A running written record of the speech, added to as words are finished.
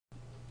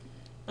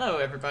Hello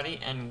everybody,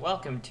 and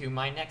welcome to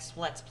my next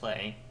Let's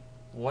Play.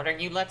 What are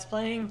you Let's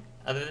Playing?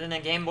 Other than a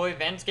Game Boy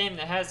Advance game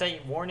that has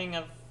a warning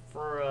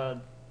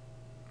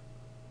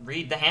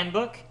read the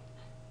handbook?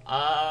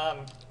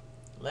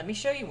 Let me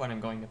show you what I'm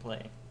going to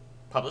play.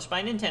 Published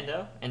by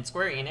Nintendo and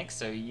Square Enix,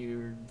 so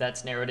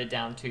that's narrowed it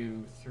down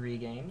to 3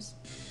 games.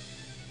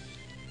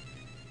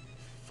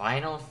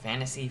 Final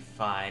Fantasy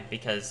 5,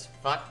 because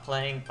fuck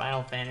playing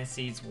Final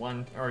Fantasies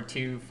 1 or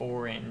 2,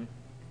 4, and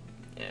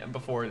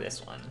before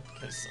this one,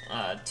 because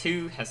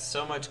 2 has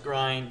so much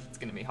grind, it's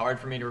going to be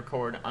hard for me to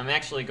record. I'm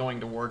actually going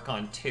to work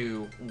on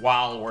 2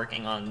 while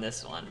working on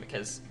this one,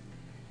 because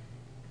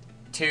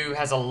 2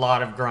 has a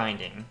lot of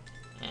grinding,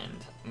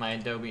 and my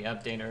Adobe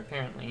updater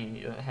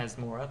apparently has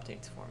more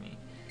updates for me.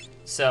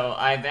 So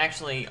I've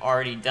actually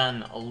already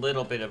done a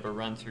little bit of a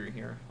run through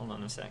here. Hold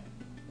on a sec.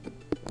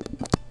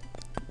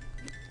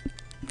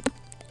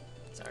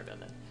 Sorry about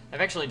that.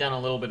 I've actually done a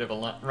little bit of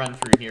a run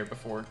through here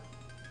before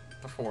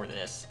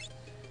this.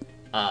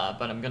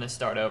 But I'm gonna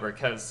start over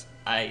because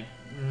I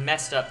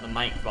messed up the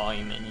mic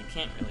volume and you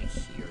can't really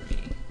hear me.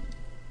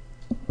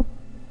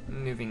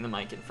 I'm moving the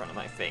mic in front of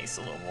my face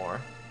a little more.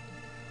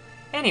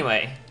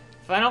 Anyway,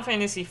 Final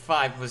Fantasy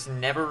V was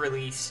never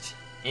released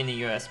in the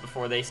US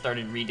before they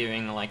started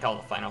redoing like all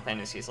the Final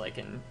Fantasies, like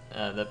in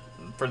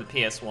for the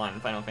PS1,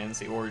 Final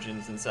Fantasy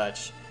Origins and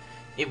such.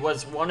 It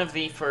was one of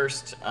the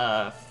first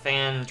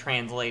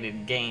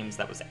fan-translated games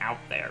that was out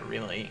there,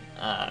 really,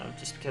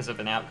 just because of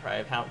an outcry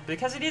of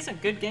because it is a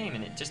good game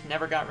and it just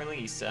never got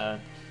released.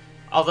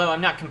 Although I'm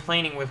not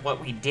complaining with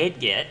what we did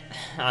get,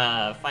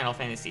 Final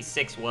Fantasy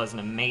VI was an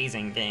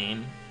amazing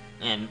game,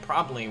 and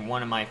probably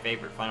one of my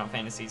favorite Final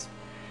Fantasies.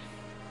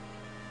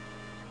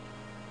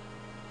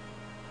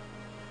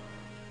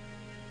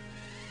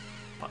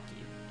 Fuck you.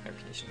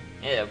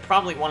 Yeah,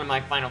 probably one of my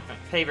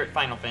favorite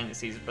Final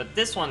Fantasies, but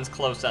this one's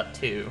close up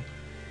too.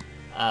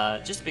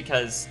 Just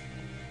because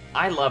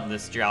I love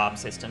this job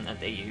system that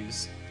they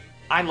use.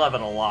 I love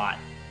it a lot.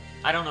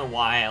 I don't know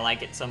why I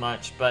like it so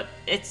much, but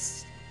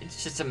it's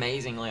just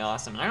amazingly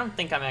awesome. I don't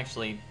think I'm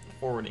actually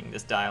forwarding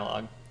this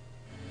dialogue.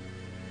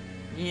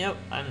 Yep,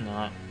 I'm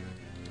not.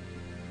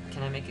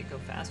 Can I make it go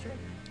faster?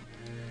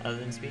 Other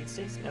than speed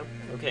states? Nope.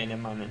 Okay,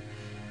 never mind then.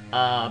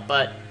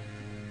 But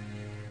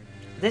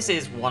this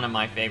is one of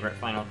my favorite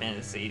Final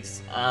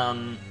Fantasies.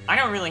 I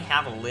don't really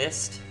have a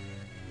list,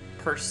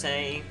 per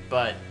se,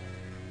 but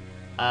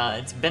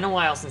it's been a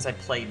while since I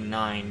played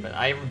 9, but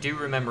I do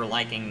remember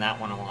liking that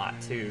one a lot,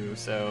 too,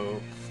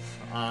 so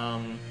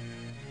I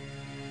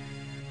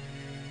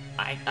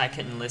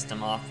couldn't list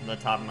them off the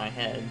top of my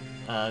head.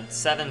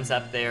 7's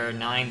up there,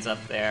 9's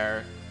up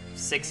there,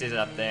 6 is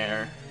up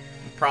there,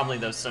 probably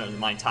those are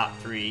my top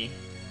 3,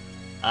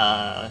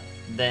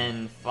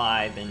 then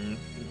 5 and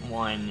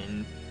 1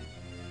 and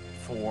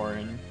 4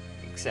 and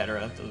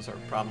etc. Those are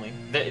probably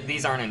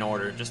these aren't in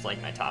order, just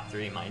like my top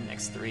 3, my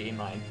next 3,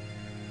 my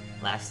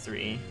last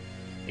 3,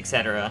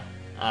 etc.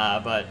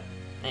 But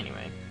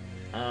anyway,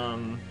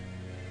 I'm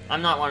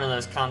not one of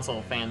those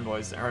console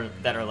fanboys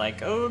that are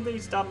like, oh, they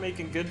stopped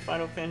making good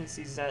Final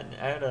Fantasies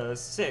at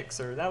 6,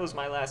 or that was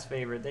my last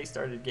favorite. They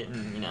started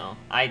getting, you know,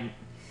 I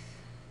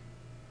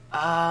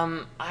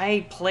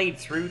played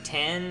through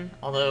 10,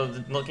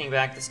 although looking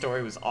back, the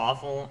story was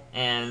awful,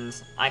 and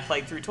I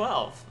played through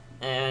 12.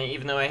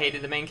 Even though I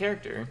hated the main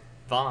character,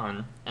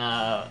 Vaughn.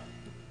 I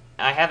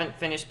haven't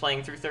finished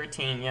playing through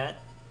 13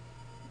 yet,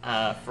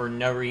 for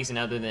no reason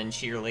other than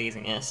sheer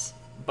laziness.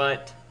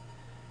 But,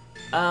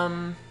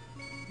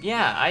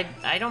 yeah,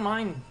 I don't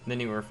mind the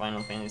newer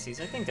Final Fantasies.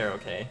 I think they're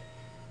okay.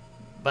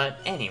 But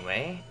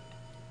anyway,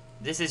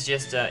 this is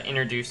just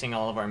introducing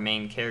all of our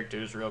main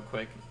characters real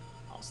quick.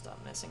 I'll stop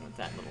messing with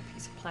that little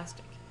piece of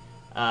plastic.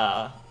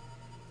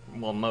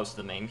 Well, most of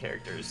the main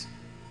characters.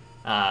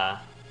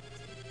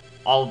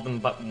 All of them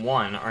but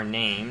one are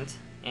named,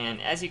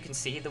 and as you can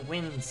see, the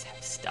winds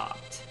have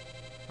stopped.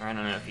 Or I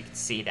don't know if you can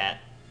see that.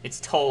 It's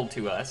told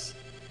to us.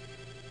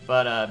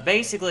 But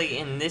basically,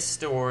 in this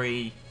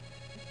story,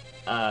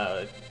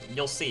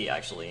 you'll see,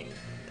 actually,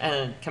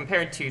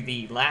 compared to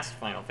the last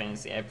Final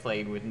Fantasy I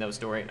played with no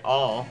story at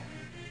all,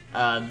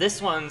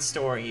 this one's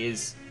story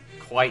is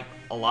quite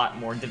a lot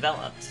more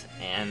developed,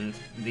 and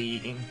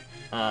the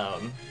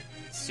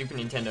Super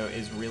Nintendo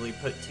is really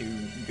put to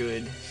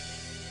good...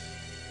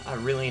 a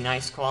really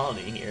nice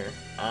quality here.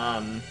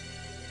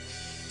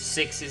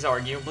 6 is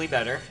arguably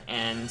better,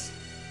 and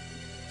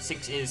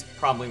 6 is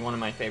probably one of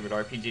my favorite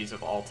RPGs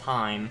of all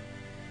time,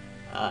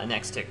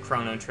 next to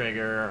Chrono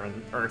Trigger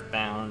and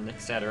Earthbound,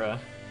 etc.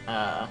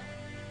 I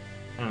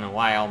don't know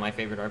why all my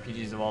favorite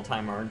RPGs of all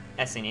time are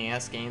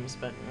SNES games,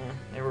 but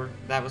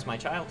that was my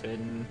childhood,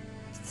 and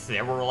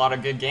there were a lot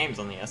of good games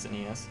on the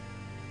SNES.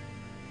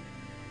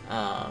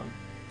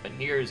 But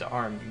here's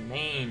our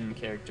main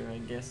character, I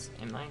guess.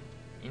 Am I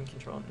in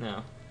control?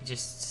 No.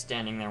 Just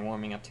standing there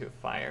warming up to a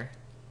fire.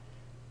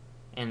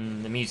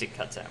 And the music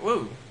cuts out.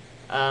 Woo!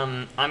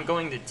 I'm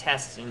going to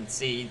test and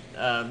see.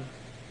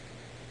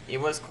 It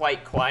was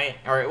quite quiet,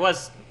 or it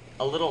was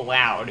a little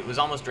loud. It was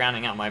almost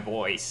drowning out my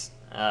voice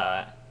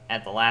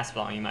at the last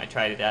volume I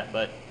tried it at,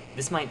 but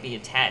this might be a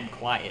tad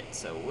quiet,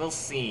 so we'll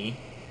see.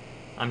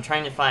 I'm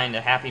trying to find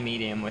a happy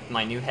medium with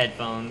my new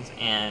headphones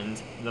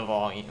and the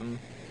volume.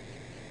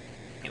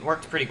 It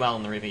worked pretty well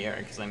in the Riviera,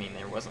 because, I mean,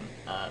 there wasn't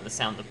the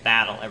sound of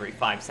battle every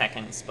 5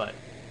 seconds, but,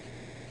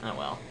 oh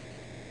well.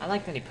 I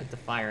like that he put the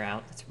fire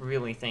out. That's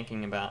really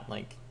thinking about,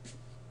 like,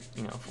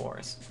 you know,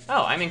 forest.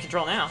 Oh, I'm in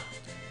control now.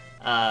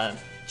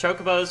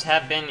 Chocobos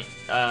have been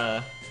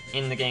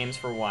in the games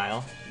for a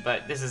while,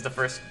 but this is the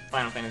first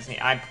Final Fantasy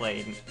I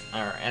played,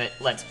 or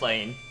Let's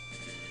Played.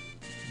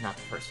 Not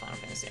the first Final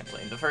Fantasy I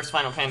played. The first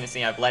Final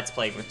Fantasy I've Let's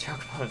Played with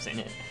Chocobos in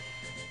it.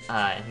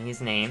 And he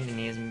is named, and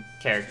he is a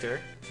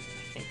character.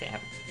 I think they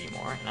have a few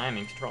more, and I'm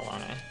in control,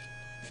 aren't I?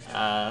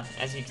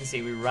 As you can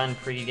see, we run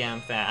pretty damn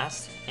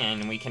fast,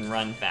 and we can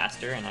run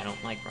faster, and I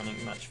don't like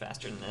running much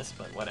faster than this,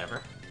 but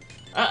whatever.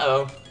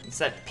 Uh-oh, it's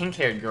that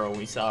pink-haired girl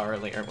we saw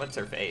earlier. What's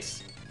her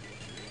face?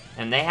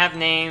 And they have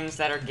names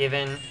that are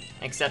given,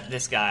 except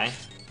this guy.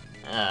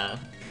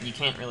 You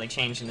can't really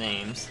change the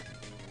names.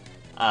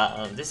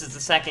 This is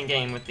the second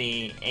game with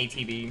the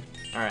ATB,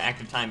 or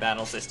Active Time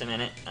Battle system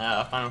in it.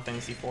 Final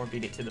Fantasy IV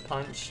beat it to the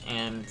punch,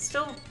 and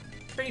still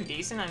pretty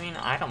decent. I mean,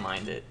 I don't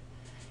mind it.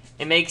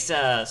 It makes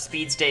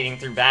speed skating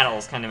through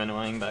battles kind of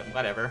annoying, but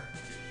whatever.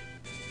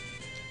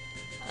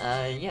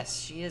 Yes,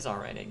 she is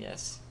alright, I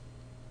guess.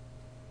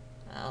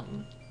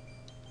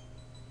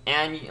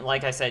 And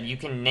like I said, you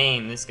can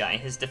name this guy.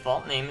 His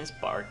default name is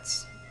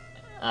Bartz.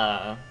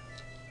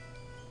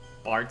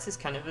 Bartz is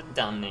kind of a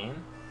dumb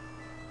name.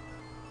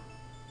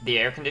 The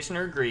air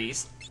conditioner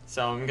agrees,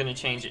 so I'm gonna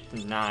change it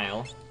to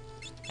Nile,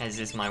 as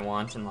is my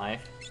want in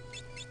life.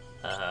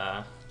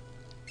 There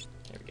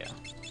we go.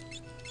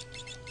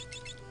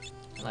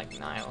 I like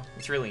Nile.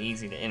 It's really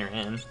easy to enter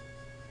in.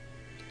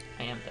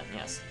 I am done,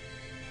 yes.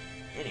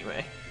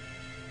 Anyway.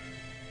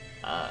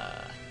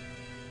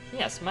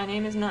 Yes, my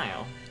name is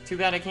Nile. Too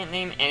bad I can't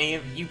name any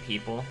of you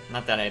people.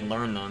 Not that I'd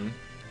learned them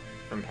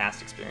from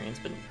past experience,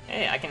 but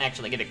hey, I can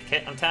actually get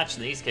attached to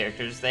these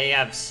characters. They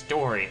have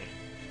story.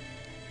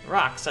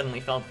 Rock suddenly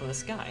fell from the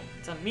sky.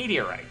 It's a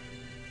meteorite.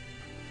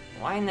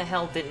 Why in the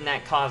hell didn't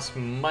that cause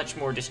much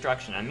more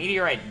destruction? A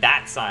meteorite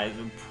that size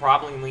would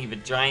probably leave a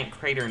giant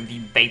crater and be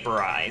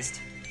vaporized.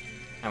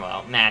 Oh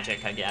well,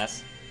 magic, I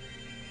guess.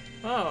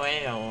 Oh,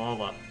 hey,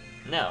 hold up.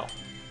 No.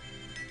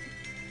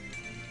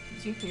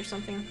 Did you hear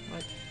something?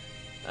 What?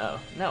 Oh,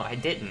 no, I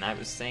didn't. I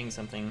was saying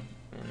something,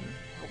 and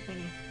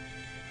hoping...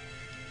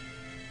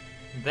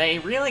 They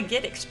really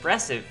get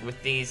expressive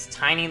with these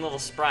tiny little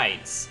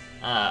sprites.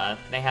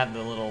 They have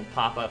the little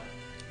pop-up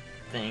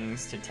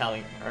things to tell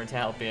you, or to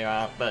help you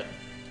out, but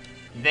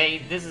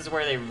this is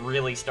where they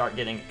really start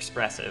getting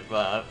expressive.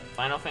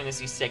 Final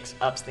Fantasy VI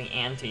ups the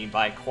ante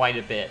by quite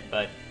a bit,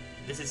 but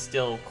this is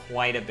still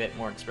quite a bit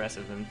more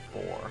expressive than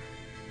 4.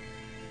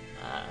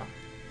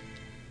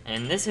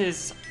 And this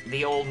is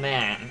the old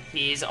man.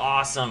 He's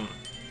awesome.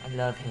 I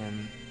love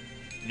him.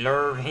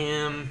 Love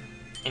him.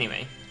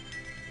 Anyway,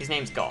 his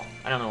name's Golf.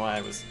 I don't know why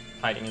I was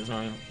hiding his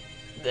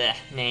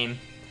name.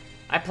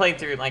 I played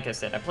through, like I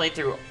said, I played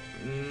through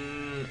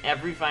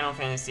every Final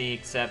Fantasy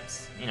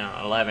except, you know,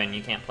 11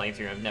 you can't play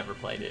through. I've never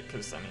played it,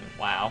 because, I mean,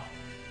 wow.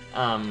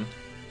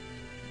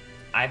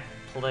 I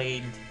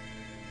played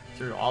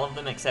through all of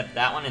them except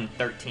that one and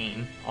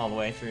 13 all the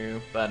way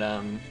through,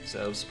 but,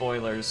 so,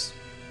 spoilers.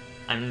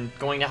 I'm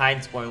going to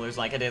hide spoilers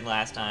like I did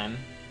last time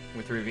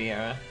with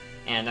Riviera,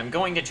 and I'm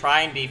going to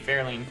try and be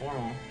fairly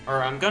informal,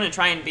 or I'm going to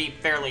try and be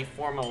fairly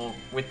formal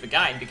with the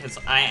guide, because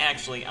I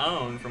actually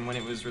own, from when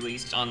it was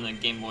released on the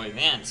Game Boy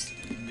Advance,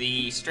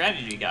 the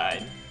strategy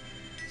guide.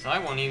 So I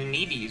won't even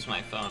need to use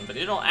my phone, but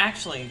it'll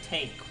actually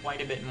take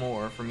quite a bit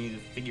more for me to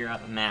figure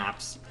out the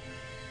maps.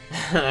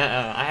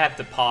 I have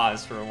to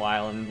pause for a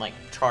while and, like,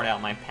 chart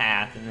out my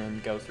path and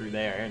then go through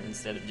there,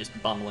 instead of just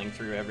bumbling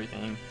through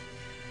everything.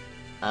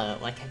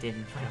 Like I did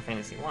in Final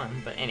Fantasy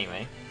 1, but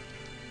anyway.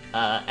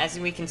 As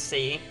we can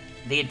see,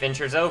 the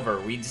adventure's over.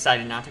 We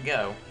decided not to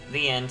go.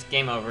 The end.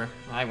 Game over.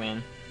 I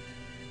win.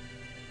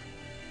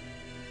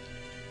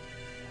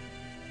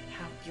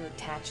 How you're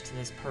attached to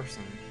this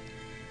person?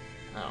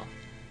 Oh.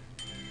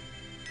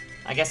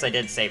 I guess I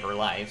did save her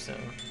life, so...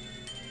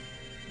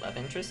 Love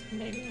interest,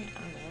 maybe? I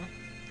don't know.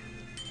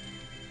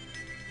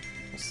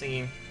 We'll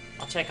see.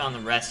 I'll check on the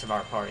rest of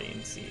our party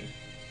and see.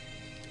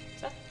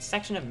 Does that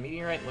section of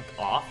meteorite look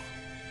off?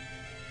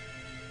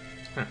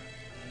 Huh.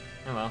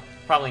 Oh well.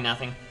 Probably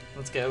nothing.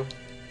 Let's go.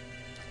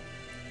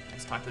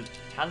 Let's talk to...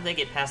 How did they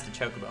get past the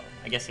Chocobo?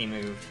 I guess he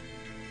moved.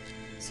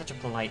 Such a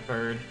polite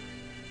bird.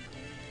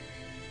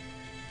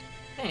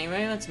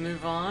 Anyway, let's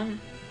move on.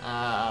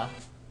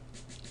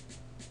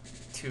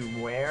 To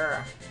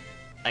where?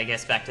 I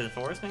guess back to the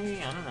forest,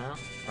 maybe? I don't know.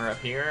 Or up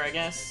here, I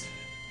guess?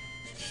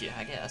 Yeah,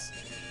 I guess.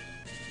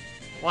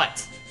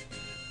 What?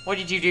 What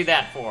did you do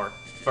that for,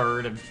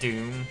 bird of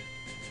doom?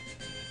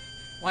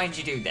 Why did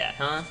you do that,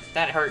 huh?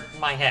 That hurt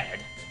my head.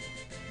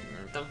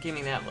 Don't give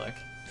me that look.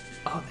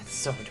 Oh, that's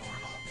so adorable.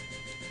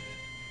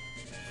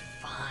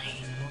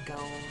 Fine, we'll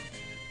go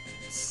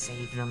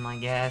save them, I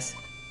guess.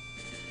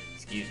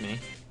 Excuse me.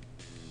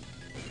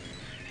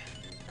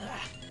 Ugh,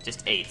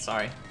 just 8,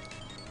 sorry.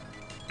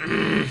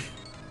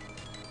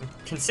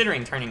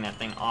 Considering turning that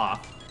thing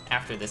off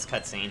after this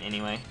cutscene,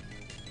 anyway.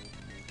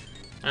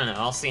 I don't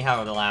know, I'll see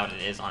how loud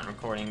it is on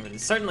recording, but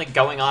it's certainly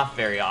going off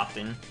very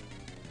often.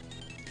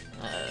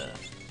 I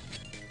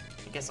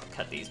guess I'll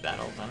cut these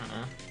battles, I don't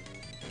know.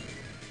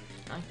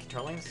 Am I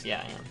controlling this?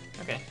 Yeah, I am.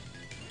 Okay.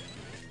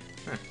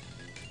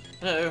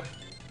 Hello.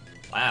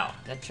 Wow,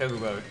 that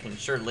chocobo can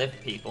sure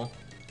lift people.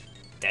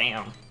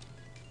 Damn.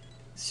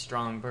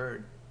 Strong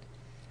bird.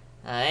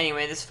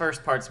 Anyway, this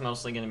first part's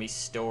mostly gonna be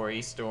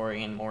story,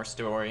 and more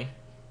story.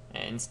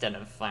 Instead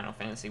of Final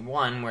Fantasy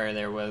 1, where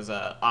there was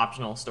a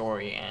optional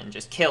story and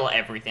just kill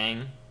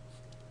everything.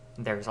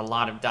 There's a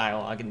lot of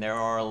dialogue, and there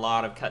are a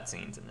lot of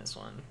cutscenes in this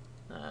one,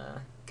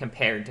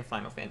 compared to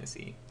Final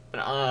Fantasy. But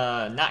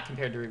not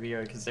compared to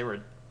Riviera, because there were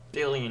a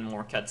billion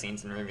more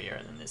cutscenes in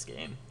Riviera than this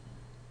game.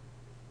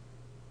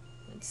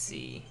 Let's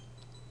see.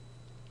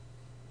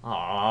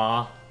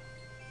 Aww.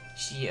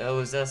 She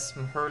owes us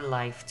her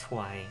life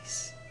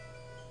twice.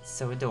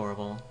 So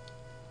adorable.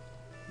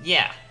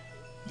 Yeah.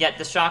 Yet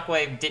the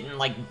shockwave didn't,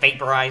 like,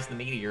 vaporize the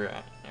meteor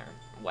or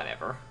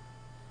whatever.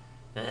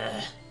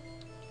 Ugh.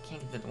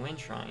 Can't get to the wind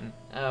shrine.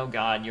 Oh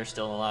god, you're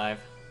still alive.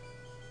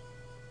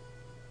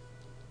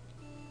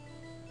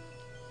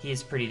 He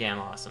is pretty damn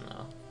awesome,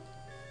 though.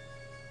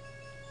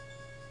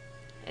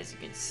 As you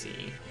can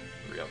see,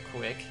 real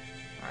quick.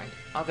 Alright,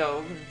 I'll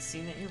go and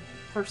see that you're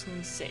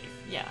personally safe.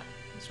 Yeah,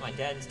 it's my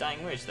dad's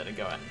dying wish that I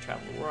go out and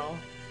travel the world.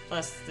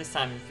 Plus, this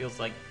time it feels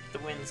like the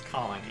wind's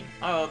calling me.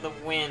 Oh, the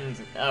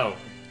wind. Oh.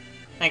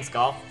 Thanks,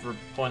 Golf, for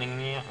pointing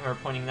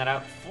that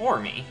out for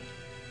me.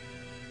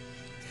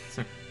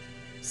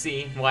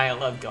 See why I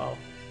love Golf.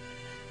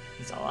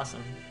 He's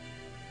awesome.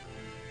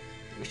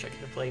 Wish I could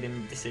have played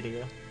him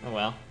Dissidia. Oh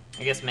well.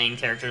 I guess main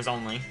characters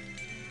only.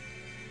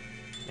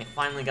 They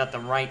finally got the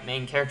right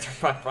main character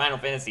for Final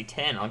Fantasy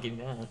X, I'll give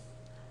you that.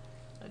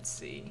 Let's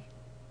see.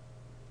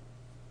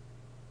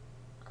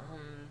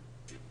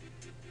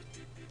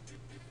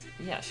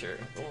 Yeah, sure.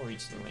 We'll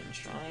reach the Wind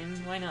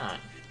Shrine. Why not?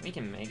 We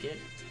can make it.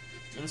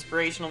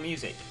 Inspirational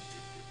music.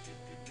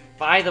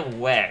 By the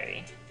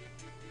way,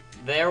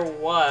 there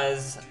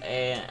was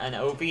an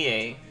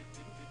OVA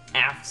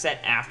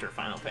set after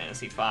Final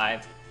Fantasy V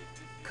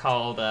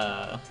called,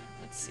 let's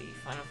see,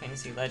 Final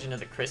Fantasy Legend of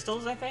the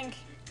Crystals, I think?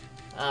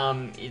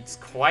 It's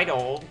quite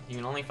old. You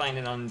can only find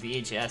it on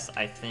VHS,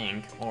 I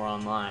think, or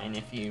online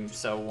if you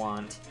so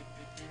want.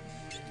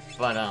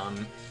 But,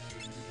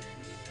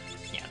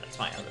 yeah, that's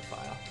my other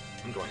file.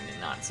 I'm going to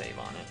not save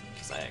on it,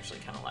 because I actually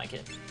kind of like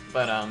it.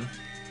 But,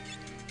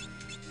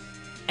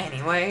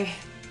 anyway,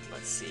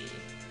 let's see.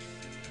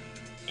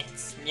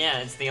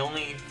 It's the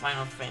only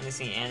Final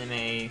Fantasy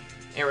anime,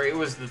 or it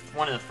was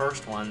one of the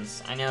first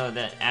ones. I know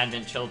that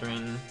Advent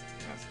Children,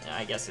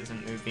 I guess, is a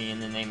movie, and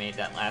then they made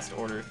that Last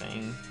Order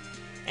thing.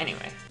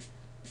 Anyway,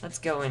 let's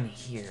go in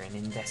here and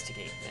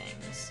investigate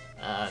things.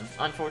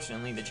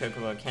 Unfortunately, the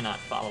Chocobo cannot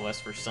follow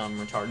us for some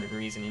retarded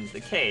reason into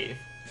the cave.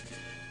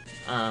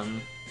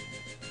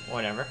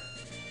 Whatever.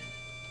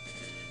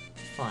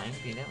 Fine,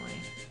 be that way.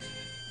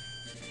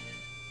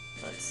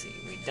 Let's see,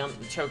 we dumped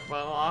the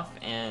Chocobo off,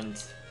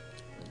 and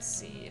let's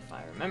see if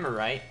I remember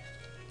right.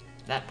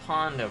 That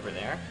pond over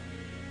there.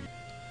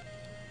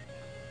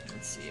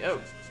 Let's see,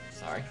 oh,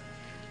 sorry.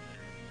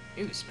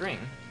 Ooh, spring.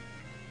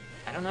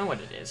 I don't know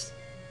what it is.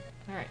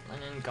 Alright,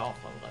 Lennon Golf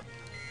leveled up.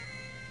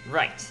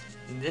 Right,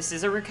 this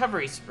is a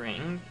recovery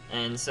spring,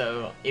 and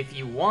so if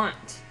you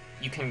want,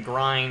 you can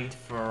grind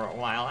for a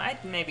while.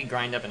 I'd maybe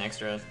grind up an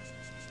extra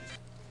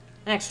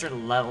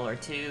level or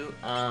two.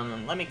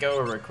 Let me go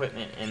over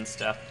equipment and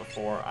stuff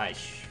before I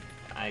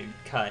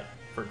cut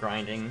for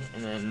grinding,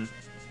 and then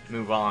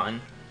move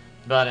on.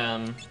 But,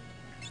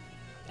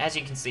 as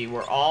you can see,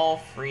 we're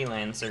all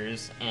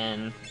freelancers,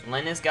 and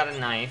Len has got a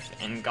knife,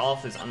 and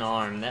Golf is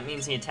unarmed. That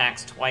means he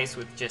attacks twice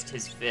with just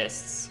his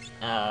fists.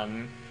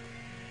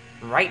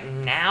 Right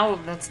now,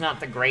 that's not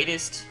the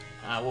greatest.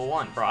 We'll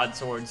want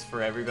broadswords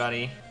for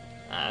everybody,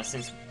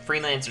 since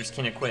freelancers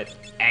can equip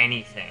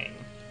anything.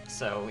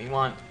 So we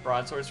want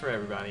broadswords for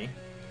everybody,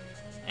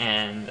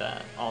 and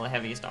all the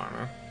heaviest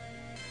armor.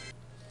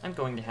 I'm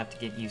going to have to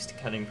get used to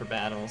cutting for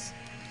battles.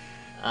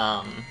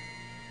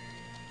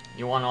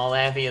 You want all the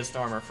heaviest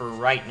armor for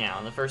right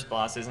now. The first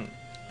boss isn't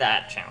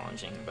that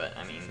challenging, but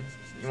I mean,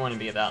 you want to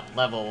be about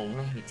level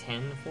maybe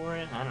 10 for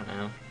it? I don't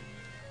know.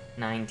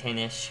 9,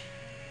 10-ish.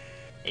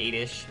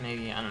 8-ish,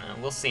 maybe? I don't know.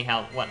 We'll see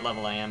what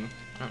level I am.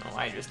 I don't know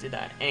why I just did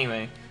that.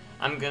 Anyway,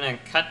 I'm gonna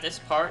cut this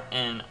part,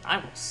 and I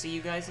will see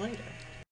you guys later.